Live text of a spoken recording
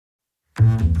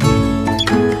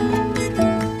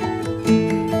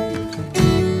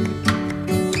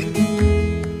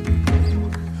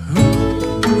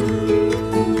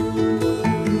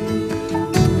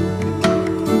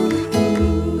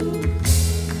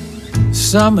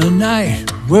summer night,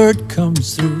 word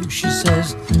comes through. She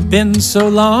says, been so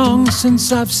long since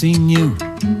I've seen you.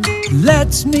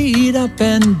 Let's meet up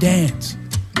and dance.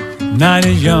 Night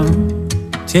is young,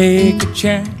 take a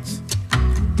chance.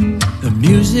 The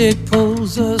music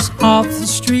pulls us off the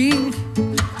street.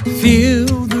 Feel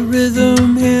the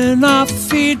rhythm in our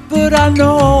feet. But I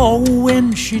know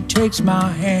when she takes my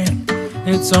hand,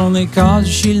 it's only 'cause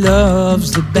she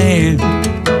loves the band.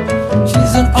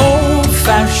 She's an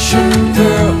old-fashioned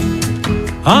girl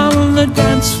on the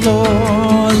dance floor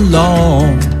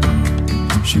alone.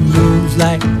 She moves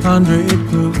like 100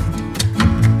 proof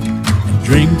and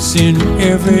drinks in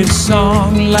every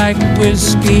song like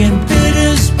whiskey and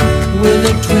bitters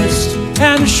with a twist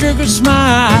and a sugar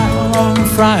smile on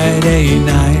Friday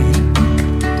night.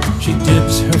 She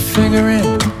dips her finger in,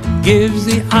 gives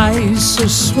the ice a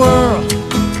swirl.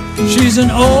 She's an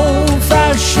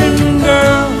old-fashioned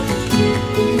girl.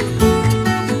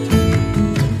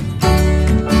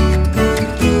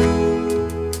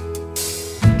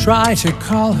 Try to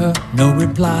call her, no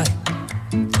reply.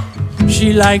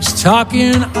 She likes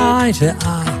talking eye to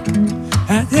eye.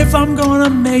 And if I'm gonna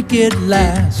make it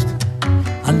last,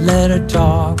 I let her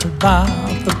talk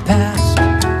about the past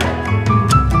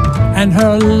and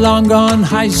her long-gone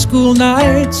high school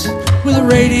nights with the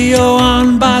radio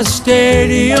on by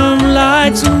stadium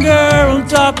lights, and girl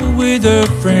talk with her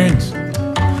friends,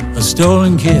 a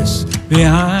stolen kiss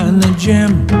behind the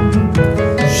gym.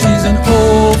 She's an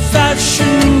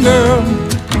old-fashioned girl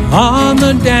on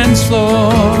the dance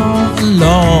floor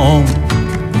alone.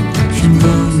 She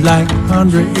moves like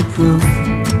 100 proof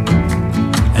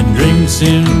and drinks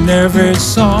in every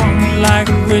song like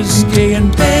whiskey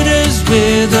and bitters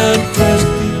with a twist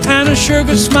and a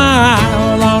sugar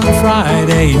smile on a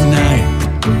Friday night.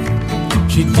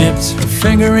 She dips her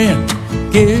finger in,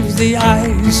 gives the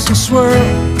ice a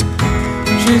swirl.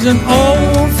 She's an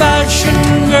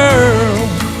old-fashioned girl.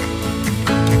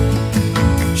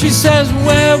 She says,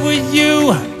 where were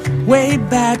you way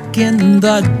back in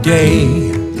the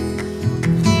day?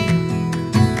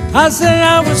 I said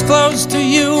I was close to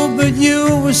you, but you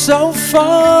were so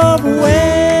far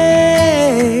away.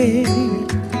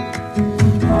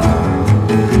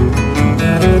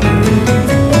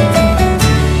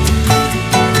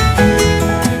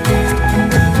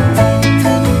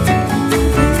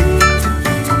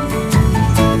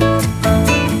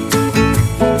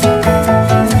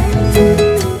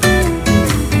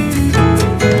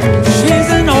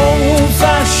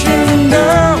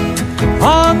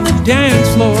 Dance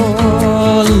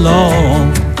floor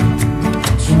alone.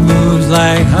 She moves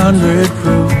like 100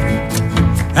 proof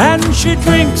and she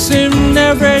drinks in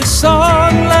every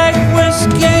song like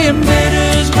whiskey and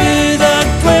bitters with a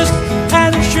twist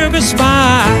and a sugar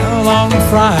smile on a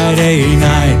Friday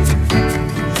night.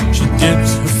 She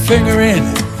dips her finger in,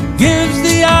 gives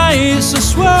the ice a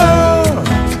swirl.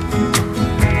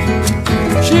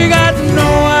 She got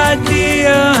no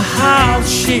idea how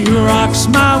she rocks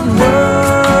my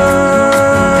world.